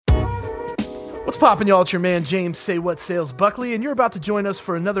What's poppin', y'all? It's your man James Say What Sales Buckley, and you're about to join us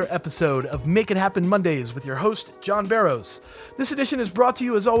for another episode of Make It Happen Mondays with your host, John Barrows. This edition is brought to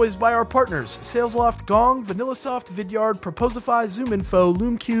you, as always, by our partners, SalesLoft, Gong, VanillaSoft, Vidyard, Proposify, ZoomInfo,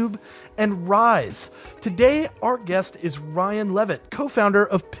 LoomCube, and Rise. Today, our guest is Ryan Levitt, co-founder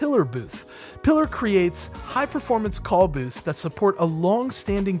of Pillar Booth. Pillar creates high-performance call booths that support a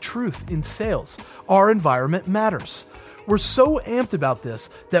long-standing truth in sales: our environment matters. We're so amped about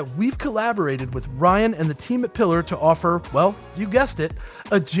this that we've collaborated with Ryan and the team at Pillar to offer, well, you guessed it,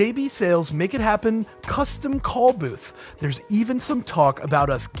 a JB Sales Make It Happen custom call booth. There's even some talk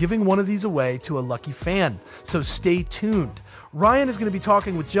about us giving one of these away to a lucky fan, so stay tuned. Ryan is going to be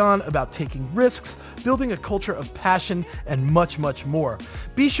talking with John about taking risks, building a culture of passion, and much, much more.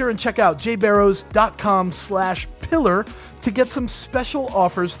 Be sure and check out jbarrows.com/pillar to get some special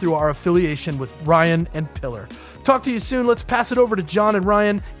offers through our affiliation with Ryan and Pillar. Talk to you soon. Let's pass it over to John and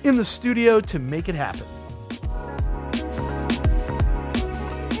Ryan in the studio to make it happen.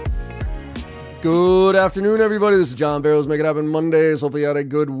 Good afternoon, everybody. This is John Barrows, Make It Happen Mondays. Hopefully you had a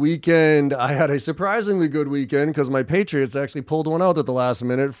good weekend. I had a surprisingly good weekend because my Patriots actually pulled one out at the last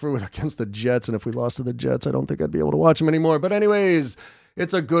minute against the Jets, and if we lost to the Jets, I don't think I'd be able to watch them anymore. But anyways,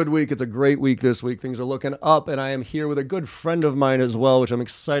 it's a good week. It's a great week this week. Things are looking up, and I am here with a good friend of mine as well, which I'm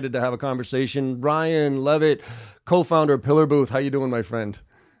excited to have a conversation. Ryan Levitt, co-founder of Pillar Booth. How you doing, my friend?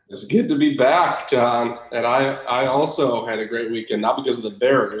 It's good to be back, John. And I also had a great weekend, not because of the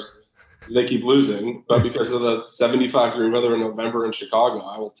Bears, because they keep losing, but because of the 75-degree weather in November in Chicago.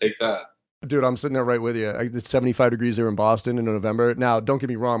 I will take that. Dude, I'm sitting there right with you. It's 75 degrees here in Boston in November. Now, don't get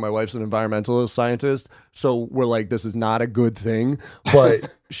me wrong. My wife's an environmental scientist, so we're like, this is not a good thing. But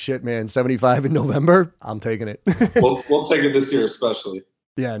shit, man, 75 in November, I'm taking it. We'll take it this year, especially.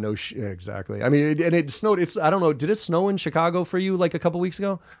 Yeah, exactly. I mean, and it snowed. I don't know. Did it snow in Chicago for you like a couple weeks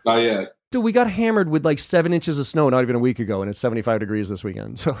ago? Not yet. Dude, we got hammered with like 7 inches of snow not even a week ago, and it's 75 degrees this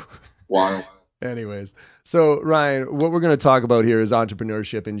weekend. So, wow. Anyways, so Ryan, what we're going to talk about here is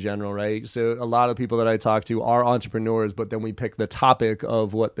entrepreneurship in general, right? So a lot of people that I talk to are entrepreneurs, but then we pick the topic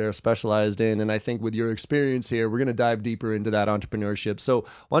of what they're specialized in. And I think with your experience here, we're going to dive deeper into that entrepreneurship. So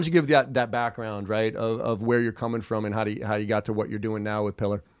why don't you give that background, right, of where you're coming from and how you got to what you're doing now with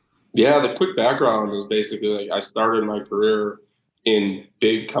Pillar? Yeah, the quick background is basically like I started my career in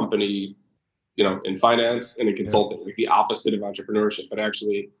big company, in finance and in consulting, like the opposite of entrepreneurship, but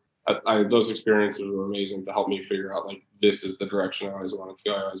actually those experiences were amazing to help me figure out, like, this is the direction I always wanted to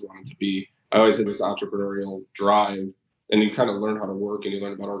go. I always wanted to be. I always had this entrepreneurial drive, and you kind of learn how to work and you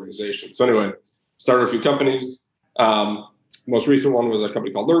learn about organization. So anyway, started a few companies. Most recent one was a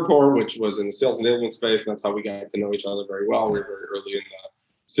company called LearnCore, which was in the sales enablement space. And that's how we got to know each other very well. We were very early in the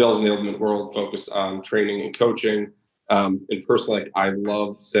sales enablement world, focused on training and coaching. And personally, I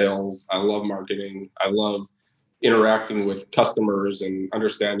love sales. I love marketing. I love interacting with customers and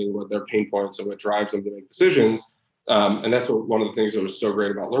understanding what their pain points and what drives them to make decisions. And that's one of the things that was so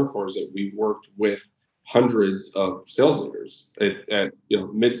great about LearnCore is that we worked with hundreds of sales leaders at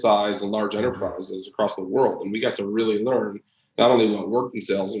mid-size and large enterprises across the world. And we got to really learn not only what worked in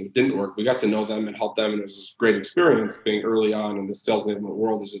sales and what didn't work, we got to know them and help them. And it was a great experience being early on in the sales enablement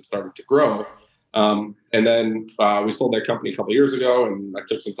world as it started to grow. And then we sold that company a couple of years ago, and I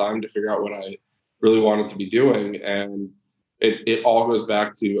took some time to figure out what I really wanted to be doing. And it all goes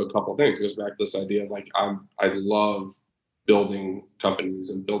back to a couple of things. It goes back to this idea of like, I love building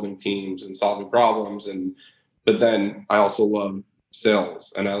companies and building teams and solving problems. But then I also love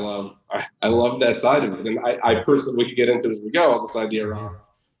sales, and I love that side of it. And I personally, we could get into it as we go, this idea around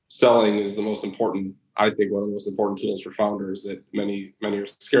selling is the most important, I think, one of the most important tools for founders that many are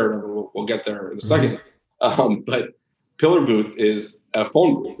scared of, and we'll get there in a second. But Pillar Booth is a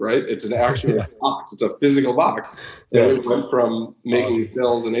phone booth, right? It's an actual box. It's a physical box. And we went from making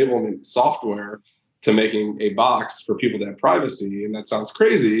sales enablement software to making a box for people to have privacy. And that sounds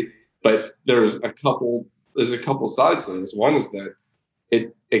crazy, but there's a couple sides to this. One is that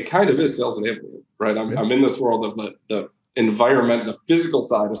it kind of is sales enablement, right? I'm in this world of the environment, the physical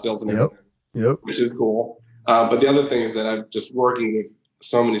side of sales enablement, which is cool. But the other thing is that I'm just working with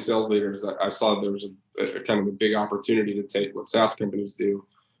so many sales leaders. I saw there was a kind of a big opportunity to take what SaaS companies do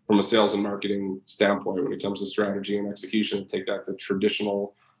from a sales and marketing standpoint when it comes to strategy and execution, and take that to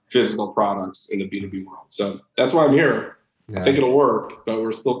traditional physical products in the B2B world. So that's why I'm here. Yeah. I think it'll work, but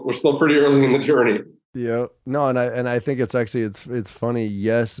we're still pretty early in the journey. Yeah, no, and I think it's actually it's funny,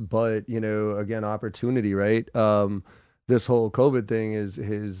 yes, but again, opportunity, right? This whole COVID thing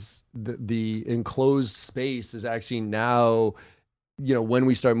is the enclosed space is actually now when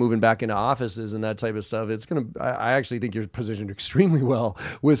we start moving back into offices and that type of stuff, I actually think you're positioned extremely well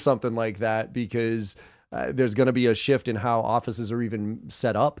with something like that, because there's going to be a shift in how offices are even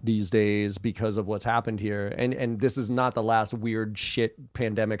set up these days because of what's happened here. And this is not the last weird shit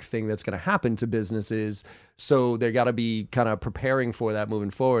pandemic thing that's going to happen to businesses. So they got to be kind of preparing for that moving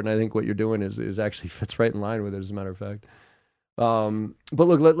forward. And I think what you're doing is actually fits right in line with it, as a matter of fact. But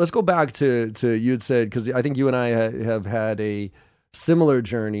look, let's go back to you'd said, because I think you and I have had a similar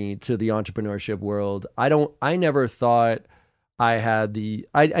journey to the entrepreneurship world. I never thought I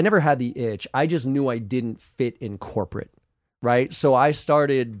never had the itch. I just knew I didn't fit in corporate, right? So I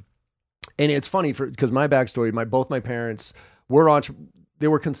started, and it's funny because my backstory, both my parents were they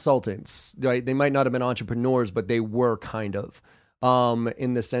were consultants, right? They might not have been entrepreneurs, but they were kind of,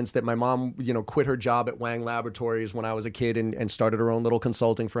 in the sense that my mom, quit her job at Wang Laboratories when I was a kid and started her own little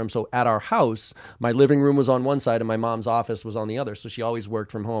consulting firm. So at our house, my living room was on one side and my mom's office was on the other. So she always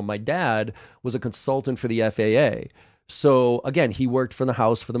worked from home. My dad was a consultant for the FAA. So again, he worked from the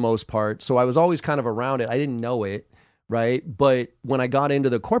house for the most part. So I was always kind of around it. I didn't know it, right? But when I got into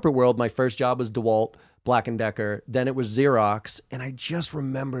the corporate world, my first job was DeWalt, Black & Decker. Then it was Xerox. And I just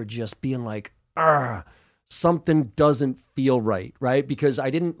remember just being like, something doesn't feel right? Because I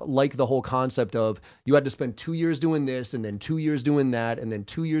didn't like the whole concept of you had to spend 2 years doing this and then 2 years doing that and then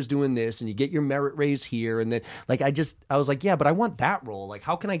 2 years doing this and you get your merit raise here. And then I was like, yeah, but I want that role. Like,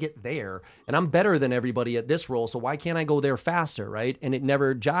 how can I get there? And I'm better than everybody at this role. So why can't I go there faster? Right. And it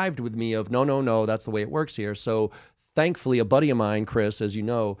never jived with me of no, that's the way it works here. So thankfully, a buddy of mine, Chris, as you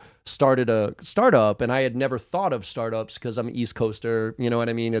know, started a startup, and I had never thought of startups because I'm an East Coaster. You know what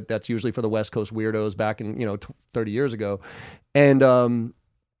I mean? That's usually for the West Coast weirdos back in 30 years ago, and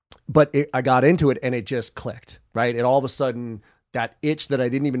I got into it, and it just clicked. Right? It all of a sudden, that itch that I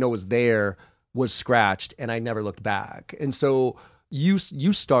didn't even know was there was scratched, and I never looked back. And so you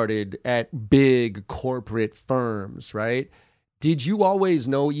started at big corporate firms, right? Did you always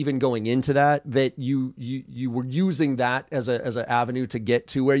know, even going into that you were using that as an avenue to get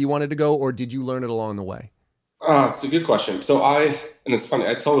to where you wanted to go, or did you learn it along the way? It's a good question. So and it's funny,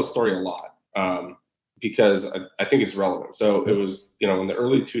 I tell this story a lot because I think it's relevant. So it was, in the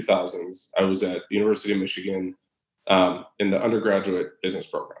early 2000s, I was at the University of Michigan in the undergraduate business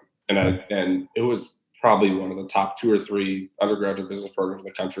program. And it was probably one of the top 2 or 3 undergraduate business programs in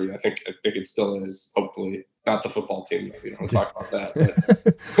the country. I think it still is, hopefully. Not the football team, maybe. You don't talk about that.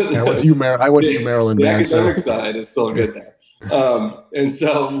 But, I went to Maryland. The academic side is still good there. And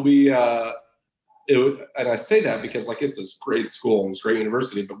so and I say that because it's this great school and this great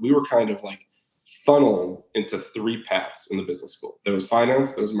university, but we were kind of funneled into 3 paths in the business school. There was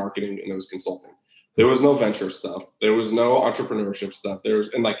finance, there was marketing, and there was consulting. There was no venture stuff. There was no entrepreneurship stuff.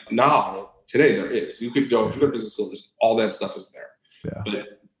 Now, today there is. If you go to business school, all that stuff is there. Yeah.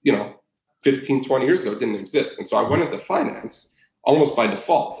 But, 15, 20 years ago, it didn't exist. And so I went into finance almost by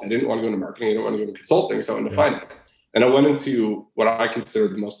default. I didn't want to go into marketing. I didn't want to go into consulting. So I went into finance. And I went into what I consider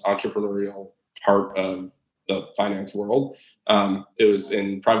the most entrepreneurial part of the finance world. It was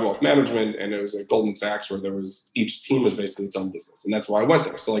in private wealth management, and it was at Goldman Sachs, where each team was basically its own business. And that's why I went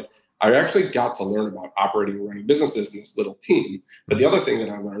there. So I actually got to learn about operating and running businesses in this little team. But the other thing that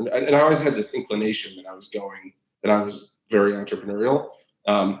I learned, and I always had this inclination that I was very entrepreneurial.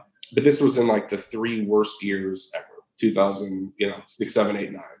 But this was in the 3 worst years ever, 2006, 7,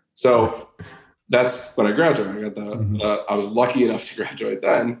 8, 9. So that's when I graduated. I was lucky enough to graduate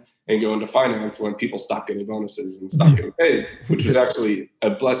then and go into finance when people stopped getting bonuses and stopped getting paid, which was actually a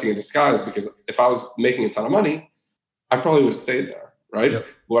blessing in disguise, because if I was making a ton of money, I probably would have stayed there, right? Yep.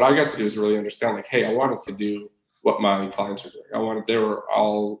 What I got to do is really understand, hey, I wanted to do what my clients were doing. They were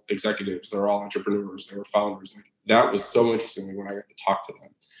all executives, they were all entrepreneurs, they were founders. That was so interesting when I got to talk to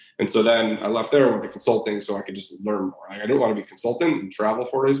them. And so then I left there and went to consulting so I could just learn more. I didn't want to be a consultant and travel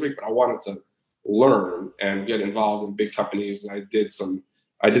 4 days a week, but I wanted to learn and get involved in big companies. And I did some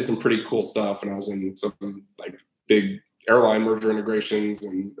pretty cool stuff, and I was in some big airline merger integrations,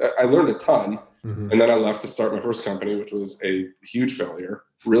 and I learned a ton. Mm-hmm. And then I left to start my first company, which was a huge failure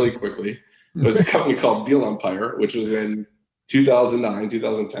really quickly. It was a company called Deal Empire, which was in 2009,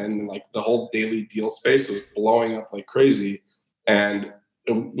 2010. And the whole daily deal space was blowing up like crazy. And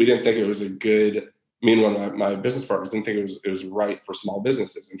we didn't think it was one of my business partners didn't think it was right for small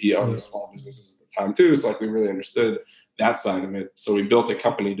businesses. And he owned small businesses at the time too. So we really understood that side of it. So we built a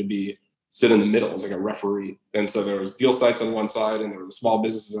company to sit in the middle as a referee. And so there was deal sites on one side and there were the small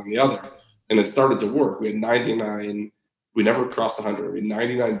businesses on the other. And it started to work. We had 99, we never crossed 100. We had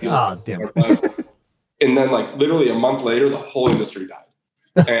 99 deal sites on our platform. And then literally a month later, the whole industry died.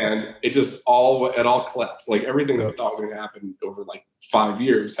 And it all collapsed. Like everything that we thought was going to happen over like 5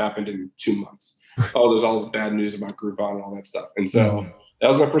 years happened in 2 months. Oh, there's all this bad news about Groupon and all that stuff. And so that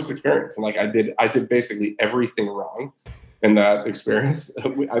was my first experience. And like I did basically everything wrong in that experience.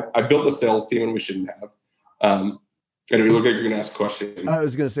 I built a sales team and we shouldn't have. And if you look like you're going to ask a question. I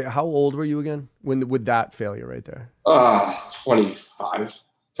was going to say, how old were you again with that failure right there? 25,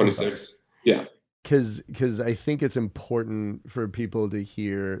 26. Yeah. Because I think it's important for people to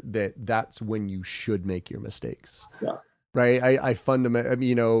hear that that's when you should make your mistakes. Yeah. Right. I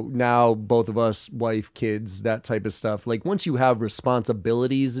fundamentally, now both of us, wife, kids, that type of stuff. Like once you have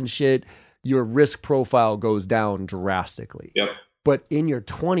responsibilities and shit, your risk profile goes down drastically. Yep. But in your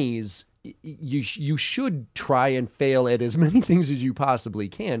 20s, you should try and fail at as many things as you possibly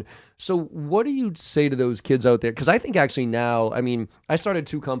can. So what do you say to those kids out there? Because I think actually now, I started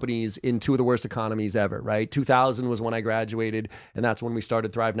 2 companies in 2 of the worst economies ever, right? 2000 was when I graduated, and that's when we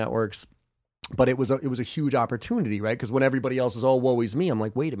started Thrive Networks. But it was a huge opportunity, right? Because when everybody else is, oh, woe is me, I'm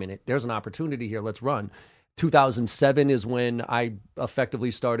like, wait a minute, there's an opportunity here, let's run. 2007 is when I effectively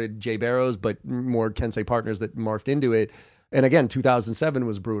started Jay Barrows, but more Kensei Partners that morphed into it. And again, 2007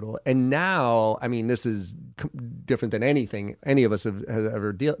 was brutal. And now, this is different than anything any of us have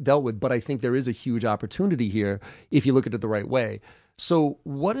ever dealt with. But I think there is a huge opportunity here if you look at it the right way. So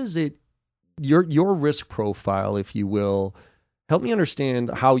what is it, your risk profile, if you will, help me understand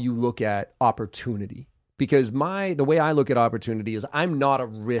how you look at opportunity. Because the way I look at opportunity is I'm not a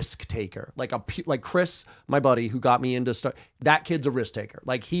risk taker. Like Chris, my buddy who got me into that kid's a risk taker.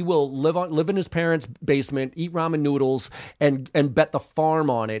 Like he will live in his parents' basement, eat ramen noodles, and bet the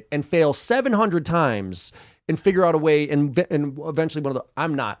farm on it and fail 700 times and figure out a way and eventually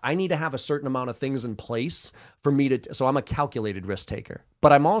I'm not. I need to have a certain amount of things in place for me to. So I'm a calculated risk taker,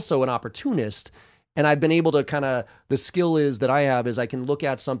 but I'm also an opportunist. And I've been able to the skill that I have is I can look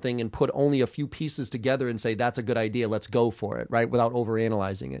at something and put only a few pieces together and say, that's a good idea, let's go for it, right? Without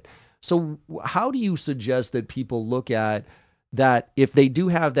overanalyzing it. So how do you suggest that people look at that if they do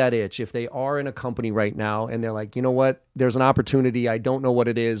have that itch, if they are in a company right now and they're like, you know what, there's an opportunity, I don't know what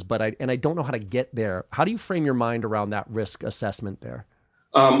it is, but I don't know how to get there. How do you frame your mind around that risk assessment there?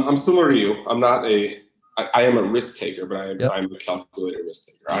 I'm similar to you. I am a risk taker, but I'm a calculated risk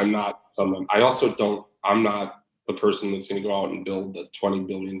taker. I'm not someone. I'm not the person that's going to go out and build the $20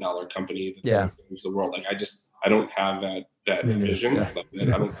 billion company that's going to change the world. Like I don't have that vision. Yeah.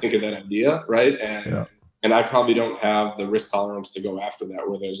 I don't think of that idea, right? And I probably don't have the risk tolerance to go after that,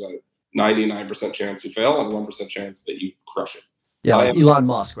 where there's a 99% chance you fail and 1% chance that you crush it. Yeah, like Elon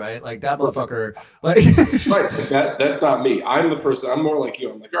Musk, right? Like that motherfucker. Right. Like that's not me. I'm the person. I'm more like you.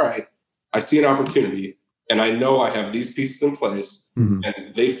 I'm like, all right, I see an opportunity. And I know I have these pieces in place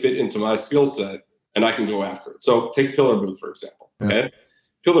and they fit into my skill set and I can go after it. So take Pillar Booth, for example. Okay.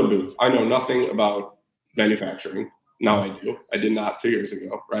 Pillar Booth. I know nothing about manufacturing. Now I do. I did not 2 years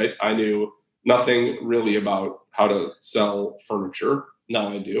ago, right? I knew nothing really about how to sell furniture. Now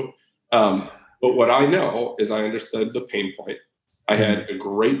I do. But what I know is I understood the pain point. I had a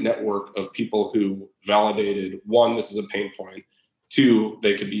great network of people who validated, 1, this is a pain point. 2,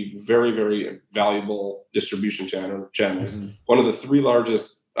 they could be very, very valuable distribution channels. One of the 3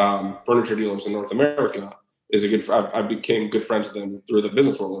 largest furniture dealers in North America is I became good friends with them through the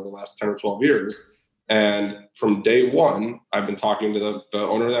business world over the last 10 or 12 years. And from day 1, I've been talking to the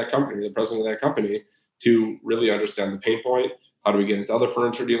owner of that company, the president of that company, to really understand the pain point. How do we get into other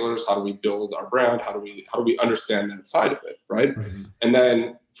furniture dealers? How do we build our brand? How do we understand that side of it, right? And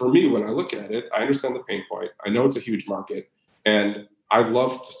then for me, when I look at it, I understand the pain point. I know it's a huge market. And I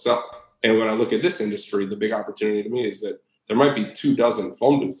love to sell. And when I look at this industry, the big opportunity to me is that there might be 24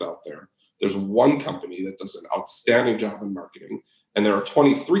 phone booths out there. There's 1 company that does an outstanding job in marketing. And there are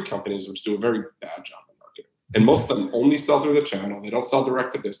 23 companies which do a very bad job in marketing. And most of them only sell through the channel. They don't sell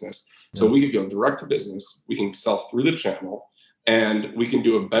direct to business. So we could go direct to business. We can sell through the channel and we can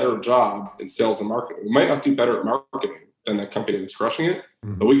do a better job in sales and marketing. We might not do better at marketing than that company that's crushing it,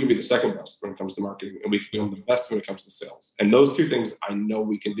 but we can be the second best when it comes to marketing, and we can be the best when it comes to sales. And those 2 things I know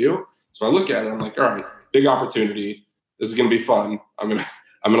we can do. So I look at it, I'm like, all right, big opportunity. This is going to be fun. I'm going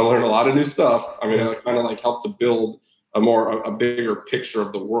to learn a lot of new stuff. I'm going to kind of like help to build a bigger picture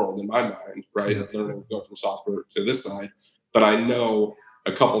of the world in my mind, right? Learning to go from software to this side. But I know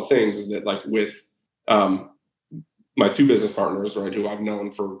a couple things is that like with my 2 business partners, right, who I've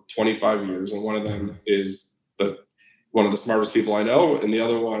known for 25 years, and one of them is one of the smartest people I know, and the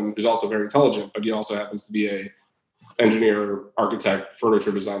other one who's also very intelligent, but he also happens to be a engineer, architect,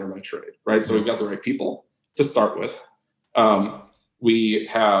 furniture designer by trade, right? So we've got the right people to start with. We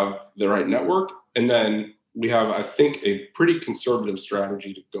have the right network, and then we have, I think, a pretty conservative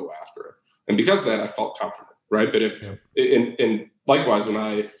strategy to go after it. And because of that, I felt confident, right? But and likewise, when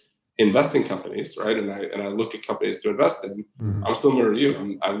I invest in companies, right, and I look at companies to invest in, I'm similar to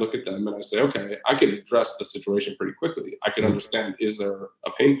you. I look at them and I say, okay, I can address the situation pretty quickly. I can understand, is there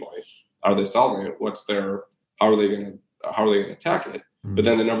a pain point? Are they solving it? How are they going to attack it? But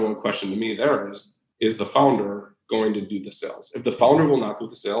then the number one question to me there is the founder going to do the sales? If the founder will not do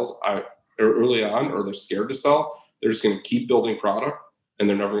the sales, early on, or they're scared to sell, they're just going to keep building product and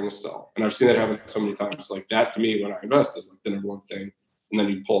they're never going to sell. And I've seen that happen so many times. Like that, to me, when I invest, is like the number one thing. And then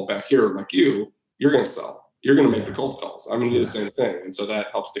you pull it back here, like you're going to sell. You're going to make the cold calls. I'm going to do the same thing. And so that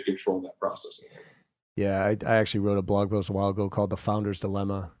helps to control that process. Yeah, I actually wrote a blog post a while ago called The Founder's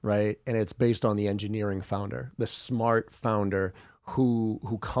Dilemma, right? And it's based on the engineering founder, the smart founder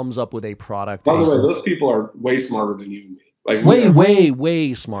who comes up with a product. By the way, those people are way smarter than you and me. Like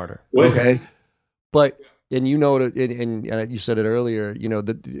way smarter. Okay. But, and you know, and you said it earlier, you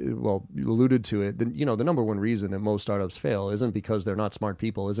alluded to it, the number one reason that most startups fail isn't because they're not smart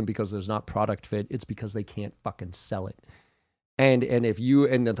people, isn't because there's not product fit, it's because they can't fucking sell it. And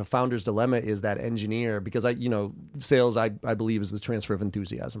the founder's dilemma is that engineer, because sales, I believe, is the transfer of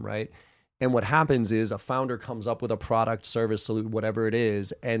enthusiasm, right? And what happens is a founder comes up with a product, service, solution, whatever it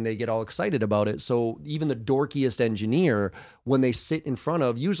is, and they get all excited about it. So even the dorkiest engineer, when they sit in front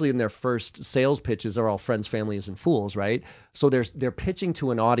of, usually in their first sales pitches, they're all friends, families, and fools, right? So they're pitching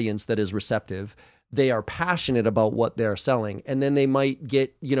to an audience that is receptive. They are passionate about what they're selling. And then they might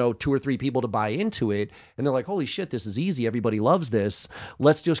get, 2 or 3 people to buy into it. And they're like, holy shit, this is easy. Everybody loves this.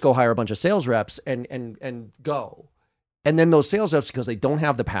 Let's just go hire a bunch of sales reps and go. And then those sales reps, because they don't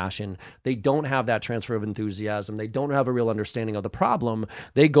have the passion, they don't have that transfer of enthusiasm, they don't have a real understanding of the problem,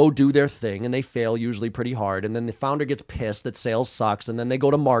 they go do their thing and they fail usually pretty hard. And then the founder gets pissed that sales sucks. And then they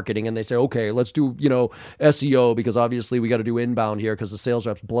go to marketing and they say, okay, let's do, SEO, because obviously we got to do inbound here because the sales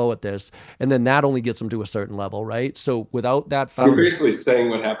reps blow at this. And then that only gets them to a certain level, right? So without that founder... You're basically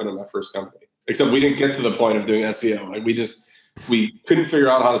saying what happened in my first company, except we didn't get to the point of doing SEO. Like we couldn't figure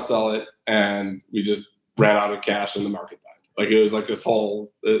out how to sell it, and we just ran out of cash and the market died. Like it was like this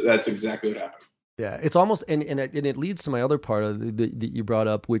whole, that's exactly what happened. Yeah, it's almost, and it leads to my other part of that you brought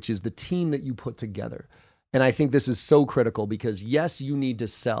up, which is the team that you put together. And I think this is so critical because yes, you need to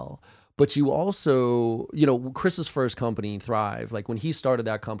sell, but you also, Chris's first company, Thrive, like when he started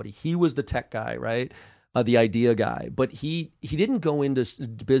that company, he was the tech guy, right? The idea guy, but he didn't go into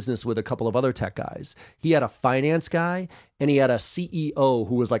business with a couple of other tech guys. He had a finance guy and he had a CEO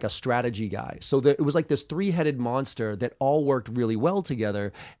who was like a strategy guy. So it was like this 3-headed monster that all worked really well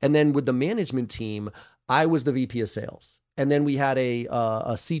together. And then with the management team, I was the VP of sales. And then we had a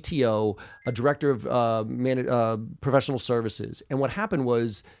CTO, a director of professional services. And what happened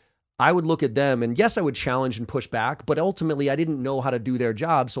was, I would look at them and yes, I would challenge and push back, but ultimately I didn't know how to do their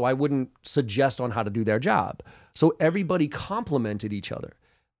job. So I wouldn't suggest on how to do their job. So everybody complimented each other.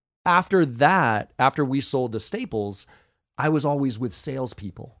 After we sold to Staples, I was always with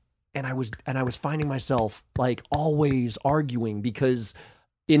salespeople and I was finding myself like always arguing because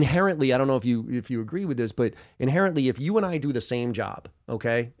inherently, I don't know if you agree with this, but inherently, if you and I do the same job,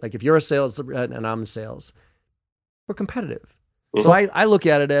 okay, like if you're a sales and I'm sales, we're competitive. So I look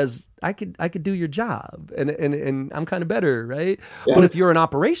at it as I could do your job and I'm kind of better, right? Yeah. But if you're an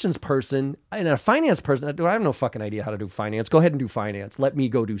operations person and a finance person, I have no fucking idea how to do finance. Go ahead and do finance. Let me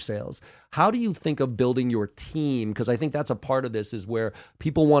go do sales. How do you think of building your team? Because I think that's a part of this is where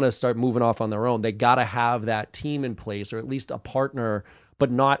people want to start moving off on their own. They got to have that team in place or at least a partner,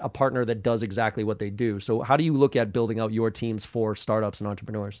 but not a partner that does exactly what they do. So how do you look at building out your teams for startups and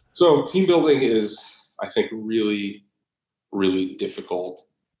entrepreneurs? So team building is, I think, really difficult.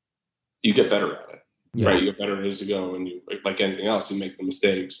 You get better at it, right? You get better as you go, and you, like anything else, you make the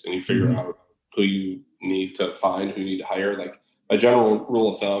mistakes and you figure out who you need to find, who you need to hire. Like a general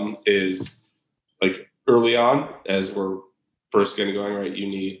rule of thumb is like early on, as we're first getting going, right? You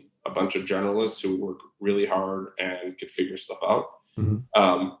need a bunch of generalists who work really hard and can figure stuff out.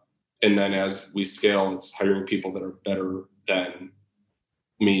 And then as we scale, it's hiring people that are better than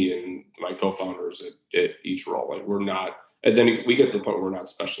me and my co-founders at each role. Like we're not. And then we get to the point where we're not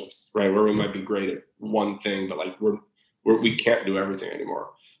specialists, right? Where we might be great at one thing, but like we can't do everything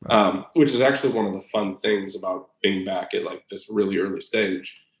anymore. Right. Which is actually one of the fun things about being back at like this really early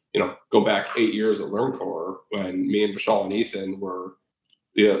stage. Go back 8 years at LearnCore when me and Vishal and Ethan were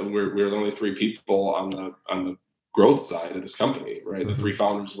we were the only 3 people on the growth side of this company, right? The 3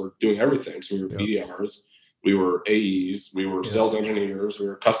 founders were doing everything. So we were BDRs, we were AEs, we were sales engineers, we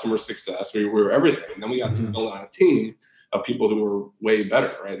were customer success, we were everything. And then we got to build out a team of people who were way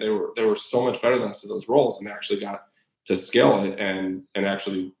better, right? They were so much better than us at those roles, and they actually got to scale it and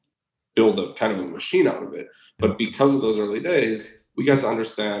actually build a kind of a machine out of it. But because of those early days, we got to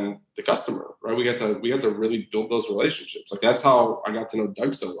understand the customer, right? We got to really build those relationships. Like that's how I got to know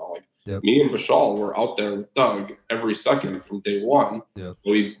Doug so well. Like me and Vishal were out there with Doug every second from day one.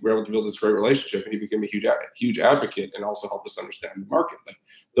 We were able to build this great relationship, and he became a huge advocate and also helped us understand the market. Like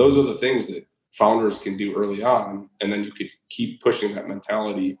those are the things that founders can do early on, and then you could keep pushing that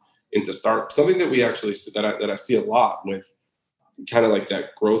mentality into startup. Something that we actually that I see a lot with kind of like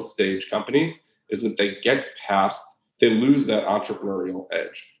that growth stage company is that they lose that entrepreneurial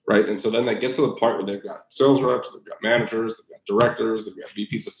edge, right? And so then they get to the point where they've got sales reps, they've got managers, they've got directors, they've got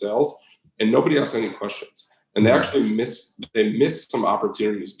VPs of sales, and nobody asks any questions. And they actually miss some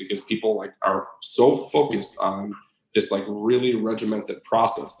opportunities because people like are so focused on this like really regimented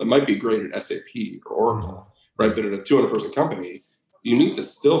process that might be great at SAP or Oracle, right? But at a 200-person company, you need to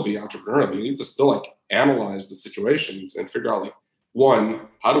still be entrepreneurial. You need to still like analyze the situations and figure out like, one,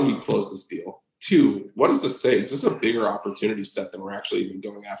 how do we close this deal? Two, what does this say? Is this a bigger opportunity set than we're actually even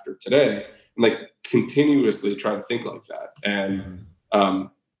going after today? And like continuously try to think like that. And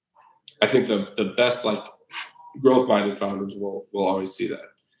I think the best like growth-minded founders will always see that.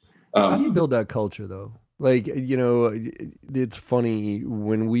 How do you build that culture though? Like, you know, it's funny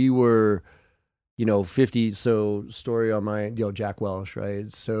when we were, you know, 50, so story on my, you know, Jack Welch,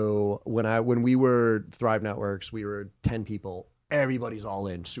 right? So when we were Thrive Networks, we were 10 people, everybody's all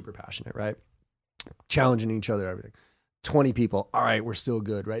in, super passionate, right? Challenging each other, everything. 20 people, all right, we're still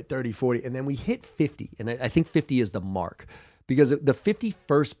good, right? 30, 40, and then we hit 50, and I think 50 is the mark because the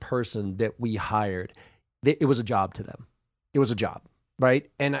 51st person that we hired, it was a job to them. It was a job, right?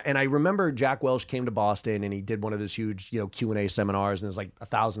 And I remember Jack Welch came to Boston and he did one of his huge, you know, Q&A seminars, and there's like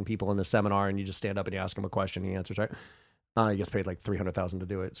 1,000 people in the seminar, and you just stand up and you ask him a question and he answers, right? He gets paid like $300,000 to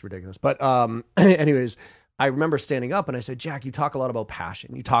do it. It's ridiculous. But anyways, I remember standing up and I said, Jack, you talk a lot about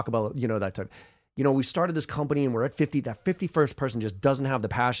passion. You talk about, you know, that type. You know, we started this company and we're at 50. That 51st person just doesn't have the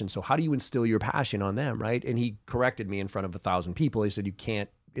passion. So how do you instill your passion on them, right? And he corrected me in front of 1,000 people. He said, you can't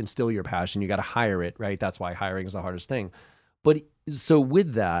instill your passion. You got to hire it, right? That's why hiring is the hardest thing. But so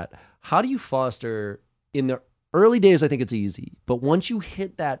with that, how do you foster in the early days? I think it's easy. But once you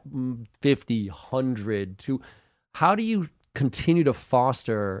hit that 50, 100, how do you continue to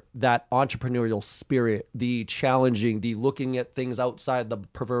foster that entrepreneurial spirit, the challenging, the looking at things outside the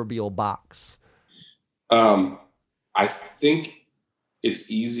proverbial box? I think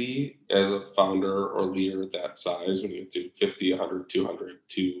it's easy as a founder or leader at that size when you get to 50, 100, 200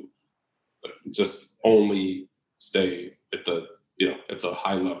 to just only stay at the, you know, at the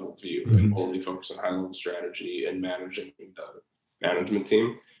high level view and only focus on high level strategy and managing the management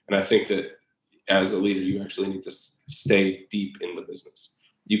team. And I think that as a leader, you actually need to stay deep in the business.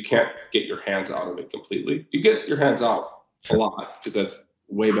 You can't get your hands out of it completely. You get your hands out a lot because that's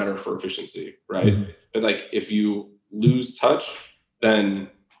way better for efficiency, right? But like if you lose touch, then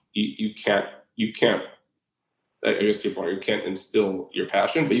you can't, I guess your point, you can't instill your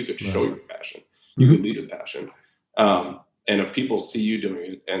passion, but you could show your passion. You could lead with passion. And if people see you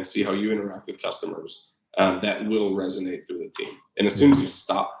doing it and see how you interact with customers, that will resonate through the team. And as soon as you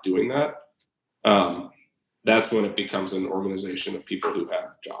stop doing that, that's when it becomes an organization of people who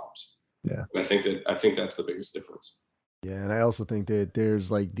have jobs. Yeah. And I think that's the biggest difference. Yeah, and I also think that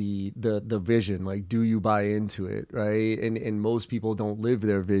there's like the vision, like do you buy into it, right? And most people don't live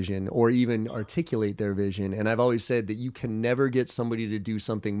their vision or even articulate their vision. And I've always said that you can never get somebody to do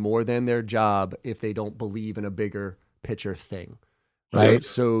something more than their job if they don't believe in a bigger picture thing, right?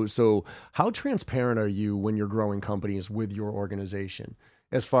 Yeah. So how transparent are you when you're growing companies with your organization?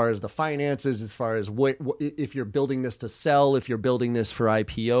 As far as the finances, as far as what if you're building this to sell, if you're building this for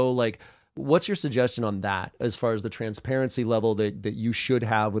IPO, like what's your suggestion on that as far as the transparency level that you should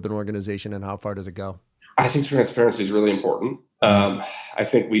have with an organization, and how far does it go? I think transparency is really important. I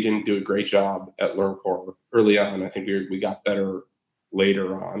think we didn't do a great job at LearnCore early on. I think we got better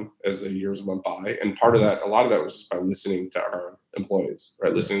later on as the years went by. And part of that, a lot of that was just by listening to our employees,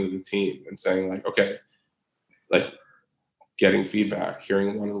 right? Listening to the team and saying like, okay, like getting feedback,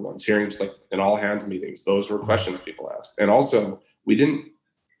 hearing one-on-ones, hearing just like in all hands meetings, those were questions people asked. And also we didn't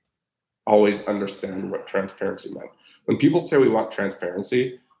always understand what transparency meant. When people say we want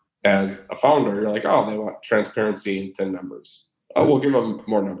transparency, as a founder, you're like, oh, they want transparency into numbers. Oh, we'll give them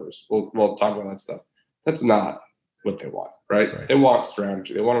more numbers. We'll talk about that stuff. That's not what they want, right? They want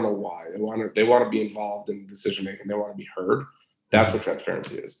strategy. They want to know why. They want to be involved in decision making. They want to be heard. That's what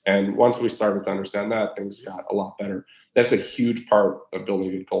transparency is. And once we started to understand that, things got a lot better. That's a huge part of building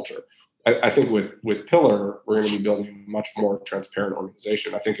a good culture. I think with Pillar, we're going to be building a much more transparent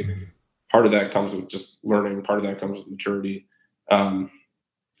organization. I think part of that comes with just learning. Part of that comes with maturity. And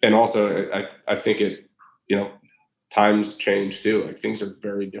also I think times change too. Like things are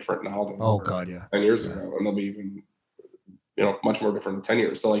very different now than 10 years ago, and they'll be even, much more different in 10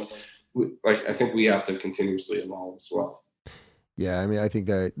 years. So I think we have to continuously evolve as well. Yeah, I mean, I think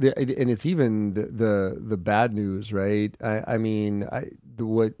that, and it's even the bad news, right?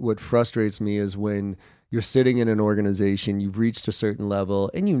 What frustrates me is when you're sitting in an organization, you've reached a certain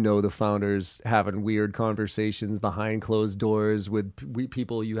level, and the founders having weird conversations behind closed doors with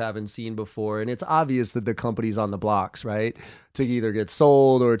people you haven't seen before, and it's obvious that the company's on the blocks, right, to either get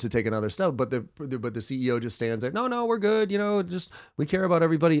sold or to take another step. But the CEO just stands there. No, we're good. Just we care about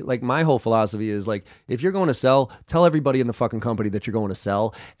everybody. Like my whole philosophy is like, if you're going to sell, tell everybody in the fucking company that you're going to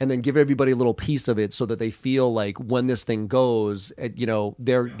sell, and then give everybody a little piece of it so that they feel like when this thing goes,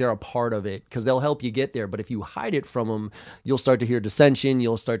 they're a part of it, because they'll help you get there. But if you hide it from them, you'll start to hear dissension.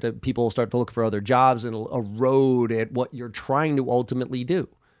 People will start to look for other jobs, and it'll erode at what you're trying to ultimately do.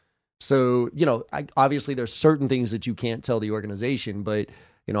 So, obviously there's certain things that you can't tell the organization, but,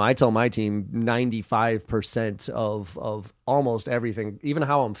 I tell my team 95% of almost everything, even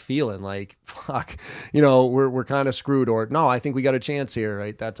how I'm feeling, like, fuck, we're kind of screwed, or no, I think we got a chance here,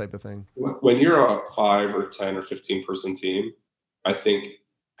 right? That type of thing. When you're a 5 or 10 or 15 person team, I think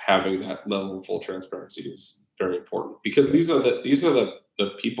having that level of full transparency is very important, because these are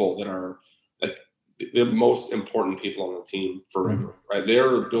the people that are like the most important people on the team forever, right?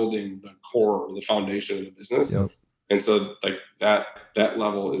 They're building the core or the foundation of the business. Yep. And so like that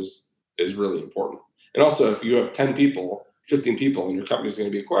level is really important. And also, if you have 10 people, 15 people, and your company is going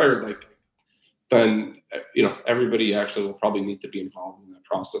to be acquired, then everybody actually will probably need to be involved in that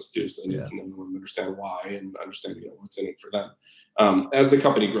process too. So they need to know and understand why, and understand what's in it for them. As the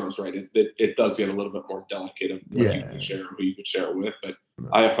company grows, right, it does get a little bit more delicate of what you can share, who you could share it with. But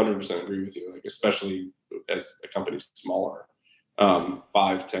I 100% agree with you, like especially as a company's smaller, 5,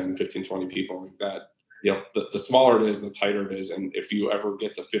 10, 15, 20 people like that. The smaller it is, the tighter it is. And if you ever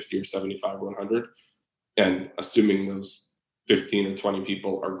get to 50 or 75 or 100, and assuming those 15 or 20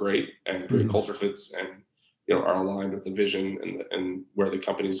 people are great and great culture fits and are aligned with the vision and where the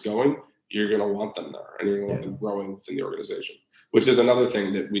company's going, you're going to want them there, and you're going to want them growing within the organization, which is another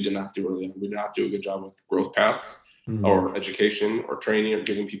thing that we did not do early on. We did not do a good job with growth paths or education or training or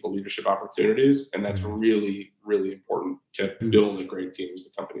giving people leadership opportunities. And that's really, really important to build a great team as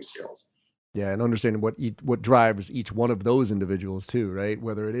the company scales. Yeah, and understanding what drives each one of those individuals too, right?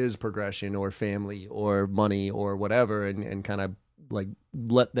 Whether it is progression or family or money or whatever, and kind of like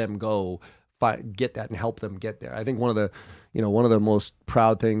let them go, get that and help them get there. I think one of the most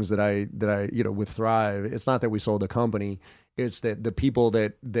proud things that I with Thrive, it's not that we sold the company, it's that the people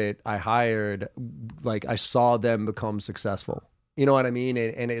that I hired, like I saw them become successful. You know what I mean?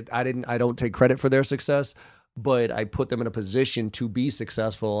 And I don't take credit for their success, but I put them in a position to be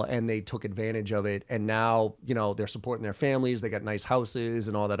successful, and they took advantage of it. And now, they're supporting their families. They got nice houses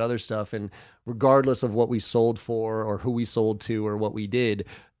and all that other stuff. And regardless of what we sold for or who we sold to or what we did,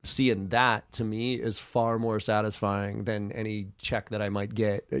 seeing that to me is far more satisfying than any check that I might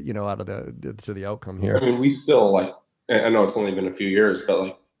get, out of the outcome here. I mean, we still I know it's only been a few years,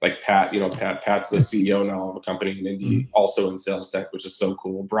 but like Pat, Pat's the CEO now of a company in Indy, also in sales tech, which is so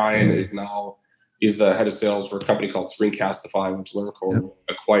cool. Brian is now, he's the head of sales for a company called Screencastify, which LearnCore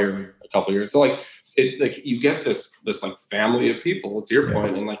acquired a couple of years. So you get this like family of people, to your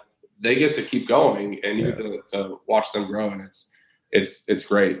point, and they get to keep going, and you get to watch them grow, and it's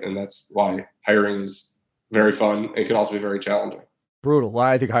great. And that's why hiring is very fun. It can also be very challenging. Brutal. Well,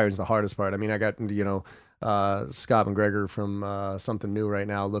 I think hiring is the hardest part. I mean, I got Scott McGregor from Something New right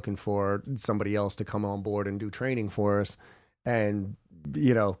now looking for somebody else to come on board and do training for us, and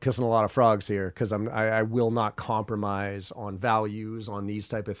kissing a lot of frogs here, because I will not compromise on values on these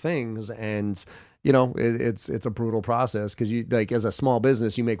type of things. And it's a brutal process, because you, like, as a small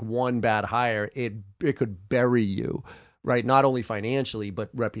business, you make one bad hire, it could bury you, right? Not only financially, but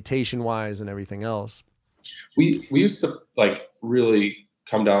reputation wise and everything else. We used to really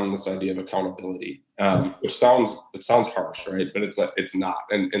come down on this idea of accountability, which sounds harsh, right? But it's not.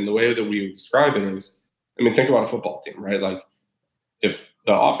 And the way that we describe it is, I mean, think about a football team, right? Like, if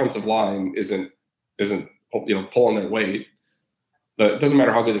the offensive line isn't pulling their weight, it doesn't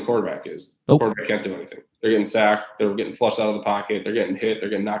matter how good the quarterback is. The quarterback can't do anything. They're getting sacked. They're getting flushed out of the pocket. They're getting hit. They're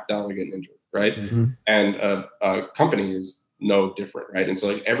getting knocked down. They're getting injured, right? And a company is no different, right? And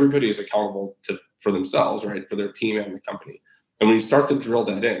so everybody is accountable for themselves, right? For their team and the company. And when you start to drill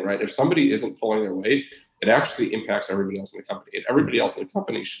that in, right? If somebody isn't pulling their weight, it actually impacts everybody else in the company. And everybody else in the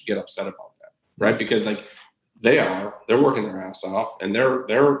company should get upset about that, right? Because like they're working their ass off, and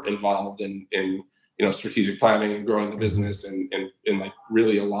they're involved in strategic planning and growing the business and like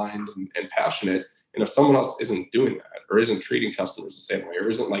really aligned and passionate. And if someone else isn't doing that, or isn't treating customers the same way, or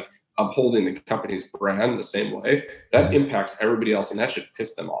isn't like upholding the company's brand the same way, that impacts everybody else, and that should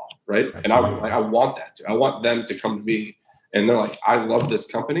piss them off, right? Absolutely. And I want that to. I want them to come to me and they're like, I love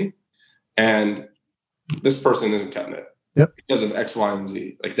this company, and this person isn't cutting it because of X, Y, and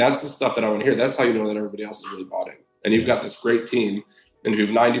Z. Like that's the stuff that I want to hear. That's how you know that everybody else is really bought in. And you've got this great team. And if you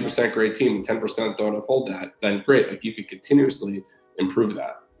have 90% great team and 10% don't uphold that, then great. Like you could continuously improve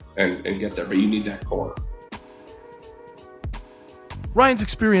that and get there, but you need that core. Ryan's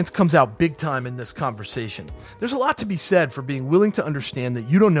experience comes out big time in this conversation. There's a lot to be said for being willing to understand that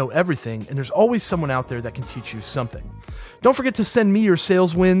you don't know everything, and there's always someone out there that can teach you something. Don't forget to send me your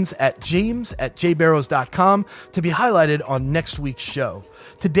sales wins at james@jbarrows.com to be highlighted on next week's show.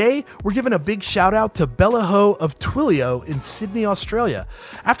 Today, we're giving a big shout out to Bella Ho of Twilio in Sydney, Australia.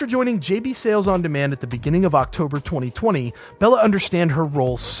 After joining JB Sales On Demand at the beginning of October 2020, Bella understood her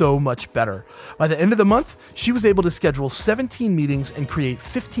role so much better. By the end of the month, she was able to schedule 17 meetings and create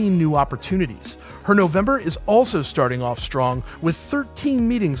 15 new opportunities. Her November is also starting off strong with 13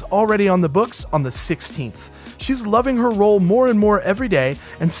 meetings already on the books on the 16th. She's loving her role more and more every day,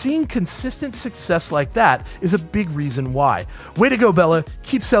 and seeing consistent success like that is a big reason why. Way to go, Bella.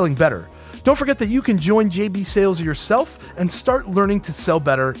 Keep selling better. Don't forget that you can join JB Sales yourself and start learning to sell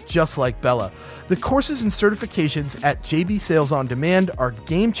better just like Bella. The courses and certifications at JB Sales On Demand are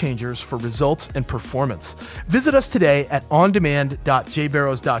game changers for results and performance. Visit us today at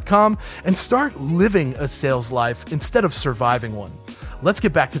ondemand.jbarrows.com and start living a sales life instead of surviving one. Let's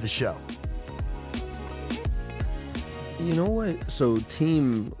get back to the show. You know what? So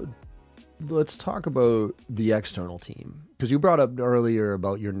team, let's talk about the external team, because you brought up earlier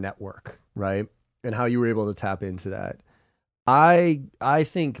about your network, right? And how you were able to tap into that. I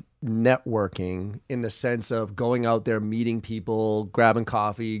think networking in the sense of going out there, meeting people, grabbing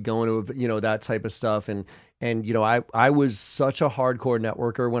coffee, going to, that type of stuff. And I was such a hardcore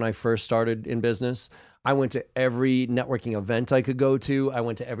networker when I first started in business. I went to every networking event I could go to. I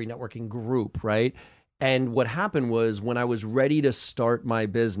went to every networking group, right? And what happened was when I was ready to start my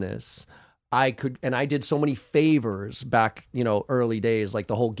business, I did so many favors back, early days, like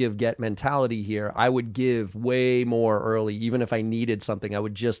the whole give get mentality here. I would give way more early, even if I needed something. I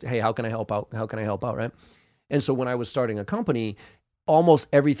would just, hey, how can I help out? How can I help out? Right. And so when I was starting a company, almost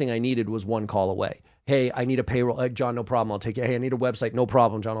everything I needed was one call away. Hey, I need a payroll. John, no problem. I'll take it. Hey, I need a website. No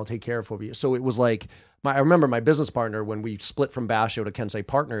problem, John. I'll take care of it for you. So it was like, I remember my business partner, when we split from Basho to Kensei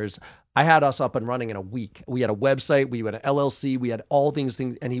Partners, I had us up and running in a week. We had a website, we had an LLC, we had all things.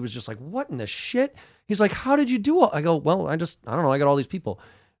 And he was just like, what in the shit? He's like, how did you do it? I go, well, I don't know. I got all these people.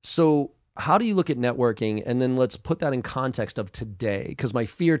 So how do you look at networking? And then let's put that in context of today. Because my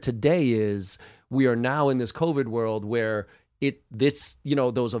fear today is we are now in this COVID world where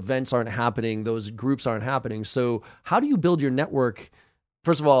those events aren't happening, those groups aren't happening. So how do you build your network?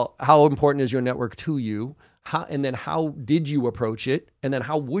 First of all, how important is your network to you? And then how did you approach it? And then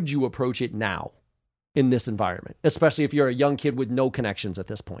how would you approach it now in this environment, especially if you're a young kid with no connections at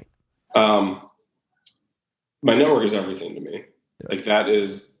this point? My network is everything to me. Like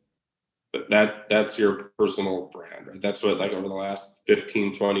that's your personal brand, right? That's what, like, over the last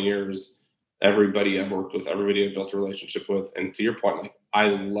 15, 20 years, everybody I've worked with, everybody I've built a relationship with. And to your point, like I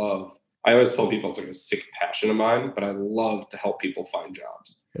always tell people it's like a sick passion of mine, but I love to help people find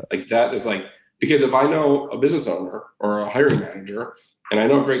jobs. Yeah. Like that is like, because if I know a business owner or a hiring manager and I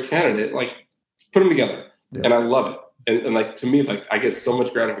know a great candidate, like put them together. Yeah. And I love it. And like, to me, like I get so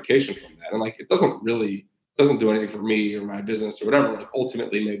much gratification from that. And like, it doesn't do anything for me or my business or whatever. Like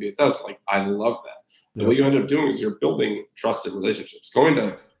ultimately maybe it does, but like, I love that. Yeah. And what you end up doing is you're building trusted relationships. Going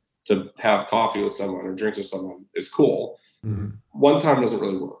to have coffee with someone or drinks with someone is cool. Mm-hmm. One time doesn't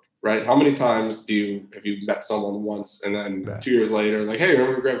really work. Right? How many times have you met someone once and then 2 years later, like, hey,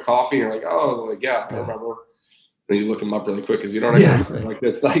 remember to grab coffee? And you're like, oh, like, yeah, I remember. And you look them up really quick because you don't actually like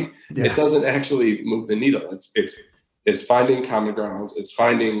it's like it doesn't actually move the needle. It's finding common grounds. It's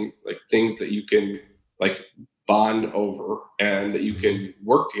finding like things that you can like bond over and that you can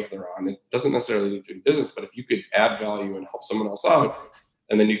work together on. It doesn't necessarily need to be business, but if you could add value and help someone else out,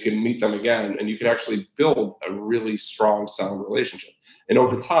 and then you can meet them again and you can actually build a really strong, sound relationship. And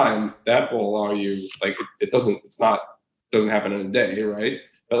over time, that will allow you, like, it doesn't happen in a day, right?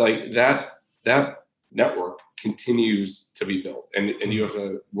 But like that network continues to be built, and you have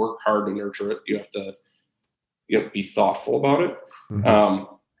to work hard to nurture it. You have to be thoughtful about it. Mm-hmm.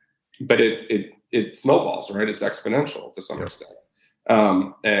 But it snowballs, right? It's exponential to some extent.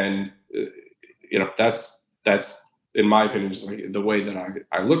 And that's in my opinion, just like the way that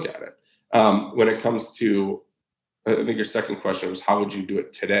I look at it. When it comes to, I think your second question was, how would you do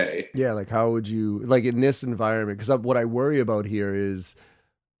it today? Yeah, like how would you, like in this environment? Because what I worry about here is,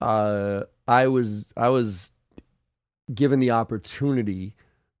 I was given the opportunity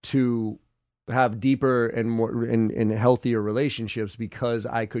to have deeper and more and healthier relationships because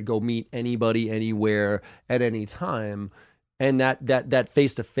I could go meet anybody, anywhere, at any time, and that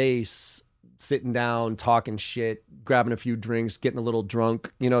face to face, sitting down, talking shit, grabbing a few drinks, getting a little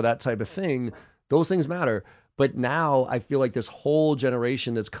drunk, that type of thing. Those things matter. But now I feel like this whole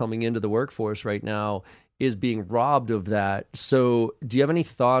generation that's coming into the workforce right now is being robbed of that. So do you have any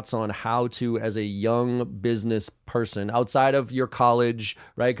thoughts on how to, as a young business person outside of your college,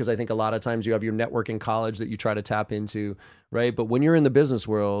 right? Because I think a lot of times you have your network in college that you try to tap into, right? But when you're in the business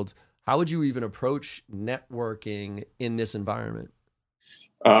world, how would you even approach networking in this environment?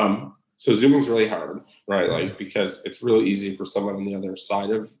 So Zooming's really hard, right? Like, because it's really easy for someone on the other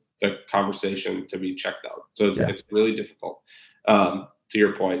side of the conversation to be checked out. So it's really difficult. To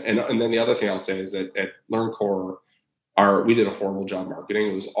your point. And then the other thing I'll say is that at LearnCore, we did a horrible job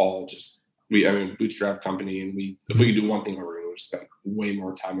marketing. It was all just, bootstrap company. And if we could do one thing over, we would spend way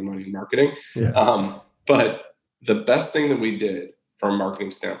more time and money in marketing. Yeah. But the best thing that we did from a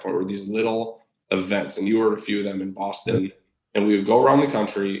marketing standpoint were these little events. And you were at a few of them in Boston. Yes. And we would go around the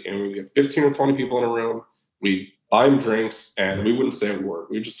country and we would get 15 or 20 people in a room. We'd buy them drinks and we wouldn't say a word.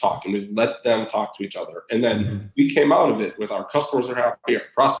 We would just talk and we'd let them talk to each other. And then we came out of it with our customers are happy, our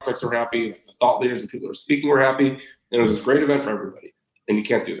prospects are happy, like the thought leaders, the people that are speaking were happy. And it was this great event for everybody. And you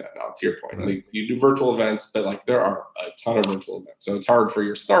can't do that now, to your point. Right. Like, you do virtual events, but like there are a ton of virtual events. So it's hard for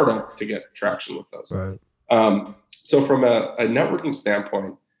your startup to get traction with those. Right. So from a networking